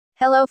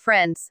Hello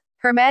friends.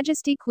 Her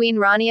Majesty Queen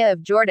Rania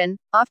of Jordan,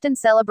 often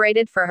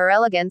celebrated for her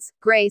elegance,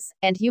 grace,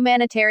 and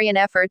humanitarian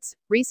efforts,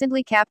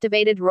 recently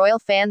captivated royal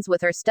fans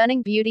with her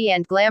stunning beauty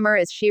and glamour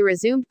as she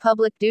resumed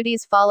public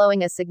duties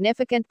following a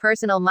significant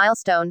personal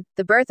milestone,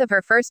 the birth of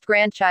her first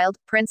grandchild,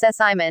 Princess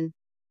Iman.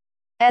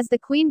 As the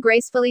Queen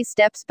gracefully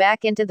steps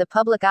back into the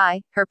public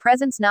eye, her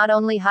presence not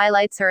only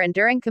highlights her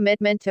enduring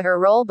commitment to her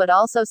role but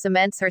also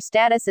cements her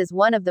status as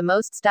one of the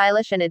most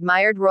stylish and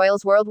admired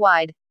royals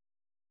worldwide.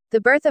 The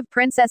birth of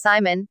Princess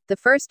Iman, the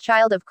first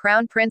child of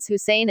Crown Prince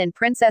Hussein and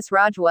Princess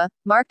Rajwa,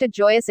 marked a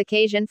joyous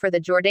occasion for the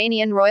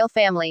Jordanian royal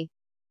family.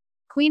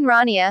 Queen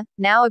Rania,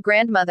 now a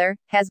grandmother,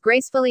 has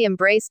gracefully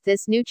embraced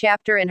this new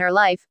chapter in her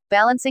life,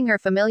 balancing her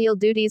familial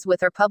duties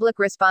with her public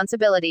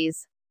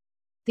responsibilities.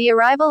 The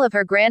arrival of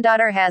her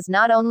granddaughter has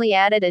not only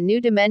added a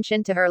new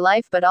dimension to her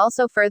life but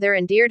also further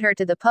endeared her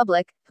to the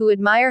public, who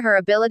admire her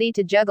ability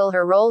to juggle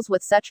her roles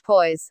with such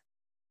poise.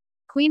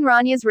 Queen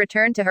Rania's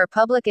return to her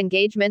public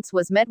engagements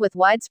was met with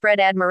widespread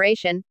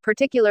admiration,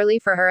 particularly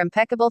for her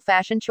impeccable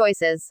fashion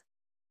choices.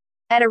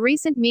 At a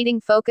recent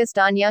meeting focused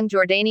on young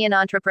Jordanian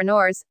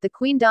entrepreneurs, the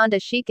Queen donned a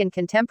chic and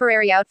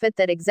contemporary outfit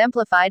that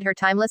exemplified her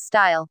timeless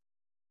style.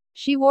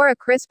 She wore a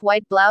crisp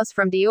white blouse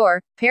from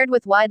Dior, paired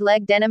with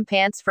wide-leg denim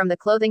pants from the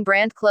clothing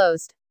brand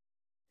Closed.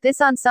 This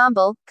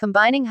ensemble,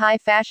 combining high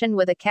fashion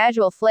with a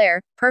casual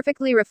flair,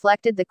 perfectly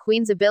reflected the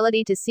Queen's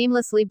ability to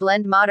seamlessly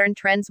blend modern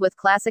trends with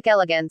classic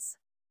elegance.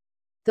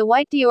 The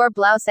white Dior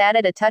blouse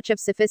added a touch of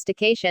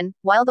sophistication,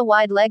 while the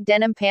wide-leg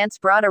denim pants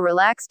brought a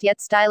relaxed yet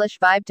stylish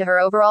vibe to her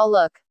overall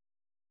look.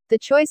 The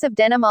choice of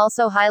denim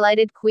also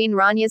highlighted Queen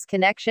Rania's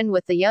connection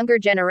with the younger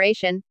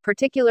generation,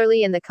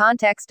 particularly in the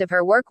context of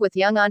her work with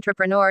young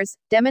entrepreneurs,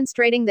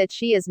 demonstrating that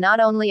she is not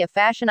only a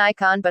fashion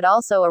icon but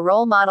also a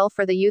role model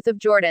for the youth of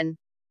Jordan.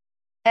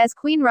 As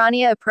Queen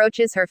Rania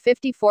approaches her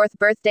 54th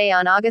birthday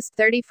on August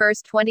 31,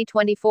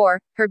 2024,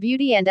 her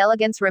beauty and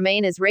elegance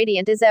remain as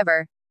radiant as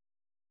ever.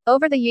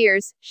 Over the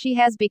years, she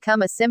has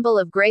become a symbol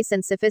of grace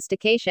and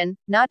sophistication,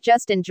 not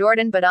just in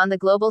Jordan but on the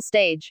global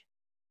stage.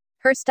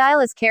 Her style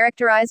is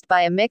characterized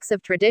by a mix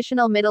of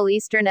traditional Middle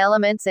Eastern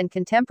elements and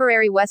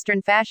contemporary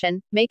Western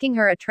fashion, making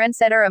her a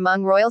trendsetter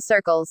among royal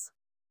circles.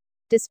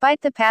 Despite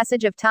the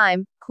passage of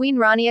time, Queen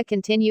Rania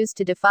continues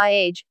to defy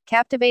age,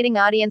 captivating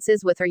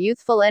audiences with her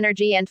youthful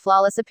energy and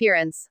flawless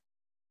appearance.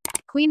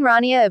 Queen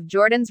Rania of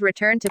Jordan's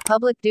return to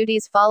public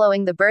duties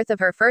following the birth of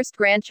her first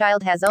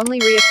grandchild has only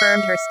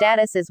reaffirmed her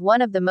status as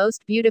one of the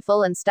most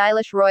beautiful and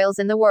stylish royals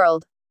in the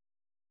world.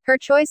 Her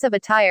choice of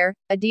attire,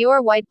 a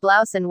Dior white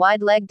blouse and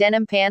wide-leg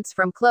denim pants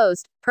from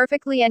Closed,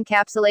 perfectly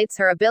encapsulates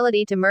her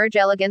ability to merge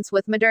elegance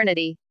with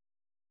modernity.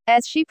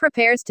 As she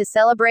prepares to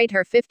celebrate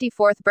her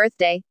 54th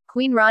birthday,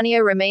 Queen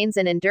Rania remains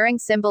an enduring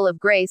symbol of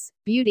grace,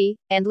 beauty,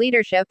 and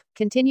leadership,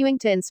 continuing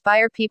to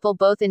inspire people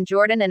both in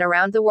Jordan and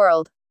around the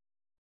world.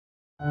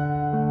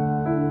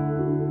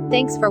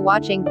 Thanks for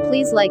watching.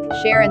 Please like,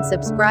 share and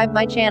subscribe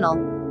my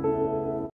channel.